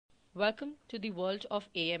Welcome to the world of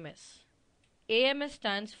AMS. AMS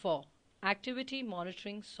stands for Activity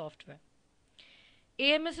Monitoring Software.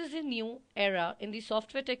 AMS is a new era in the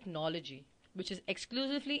software technology which is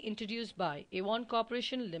exclusively introduced by Avon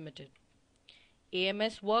Corporation Limited.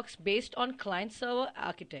 AMS works based on client-server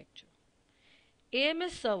architecture.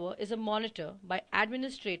 AMS server is a monitor by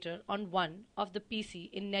administrator on one of the PC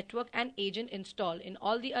in network and agent installed in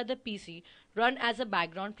all the other PC run as a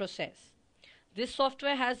background process. This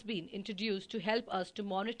software has been introduced to help us to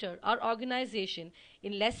monitor our organization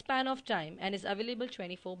in less span of time and is available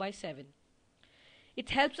 24/7.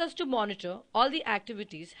 It helps us to monitor all the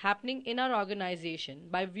activities happening in our organization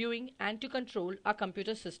by viewing and to control our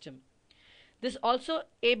computer system. This also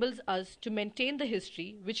enables us to maintain the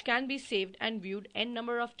history which can be saved and viewed n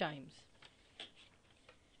number of times.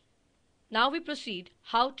 Now we proceed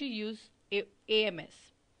how to use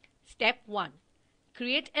AMS. Step 1.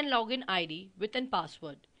 Create an login ID with an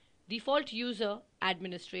password. Default user,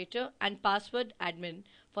 administrator and password admin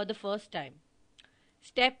for the first time.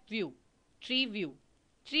 Step view. Tree view.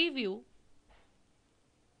 Tree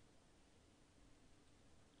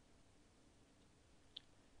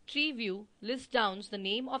view lists down the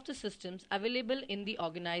name of the systems available in the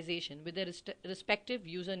organization with their respective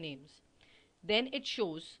usernames. Then it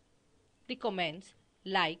shows the comments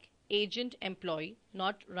like agent employee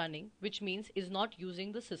not running, which means is not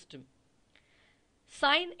using the system.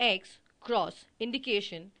 Sign X cross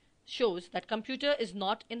indication shows that computer is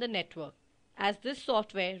not in the network as this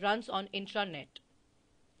software runs on intranet.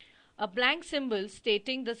 A blank symbol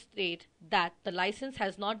stating the state that the license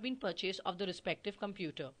has not been purchased of the respective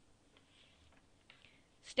computer.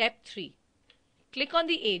 Step 3. Click on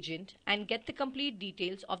the agent and get the complete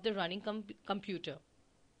details of the running computer.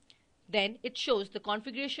 Then it shows the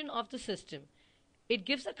configuration of the system. It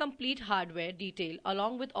gives a complete hardware detail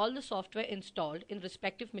along with all the software installed in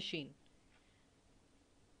respective machine.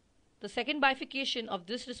 The second bifurcation of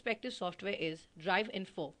this respective software is drive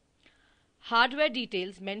info. Hardware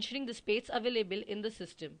details mentioning the space available in the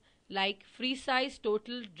system like free size,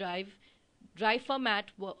 total drive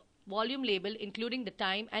format, volume label including the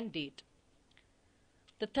time and date.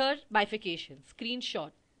 The third bifurcation,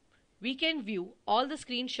 screenshot. We can view all the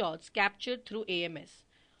screenshots captured through AMS.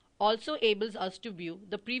 Also enables us to view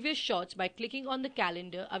the previous shots by clicking on the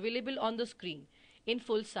calendar available on the screen in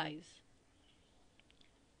full size.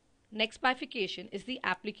 Next bifurcation is the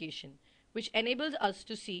application, which enables us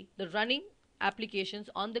to see the running applications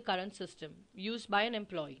on the current system used by an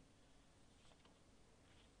employee.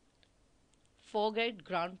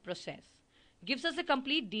 Foreground process gives us the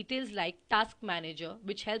complete details like task manager,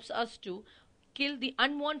 which helps us to kill the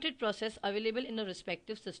unwanted process available in the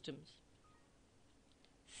respective systems.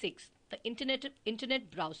 6. The internet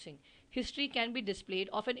browsing. History can be displayed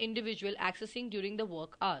of an individual accessing during the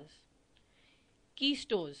work hours. Key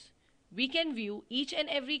stores. We can view each and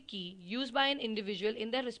every key used by an individual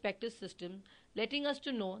in their respective system, letting us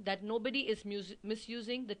to know that nobody is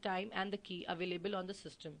misusing the time and the key available on the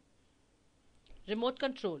system. Remote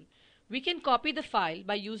control. We can copy the file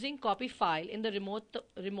by using copy file in the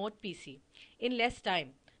remote PC in less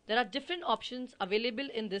time. There are different options available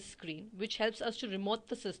in this screen which helps us to remote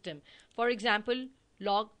the system. For example,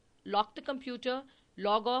 lock the computer,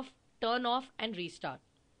 log off, turn off and restart.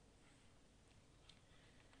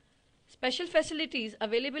 Special facilities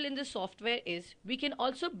available in this software is we can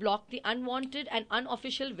also block the unwanted and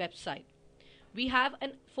unofficial website. We have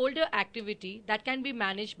a folder activity that can be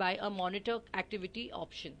managed by a monitor activity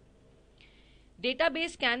option.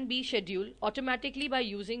 Database can be scheduled automatically by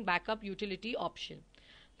using backup utility option.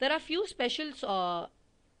 There are few special additional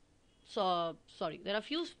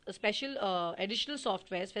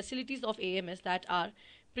softwares facilities of AMS that are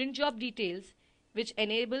print job details, which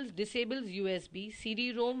disables USB,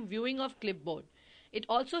 CD-ROM viewing of clipboard. It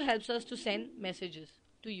also helps us to send messages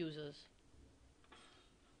to users.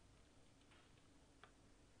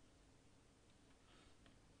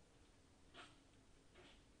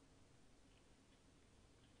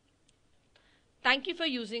 Thank you for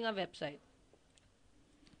using our website.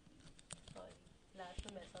 Sorry, last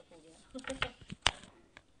में mess up हो गया.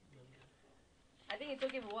 I think it's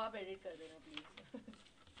okay. वो आप edit कर देना please.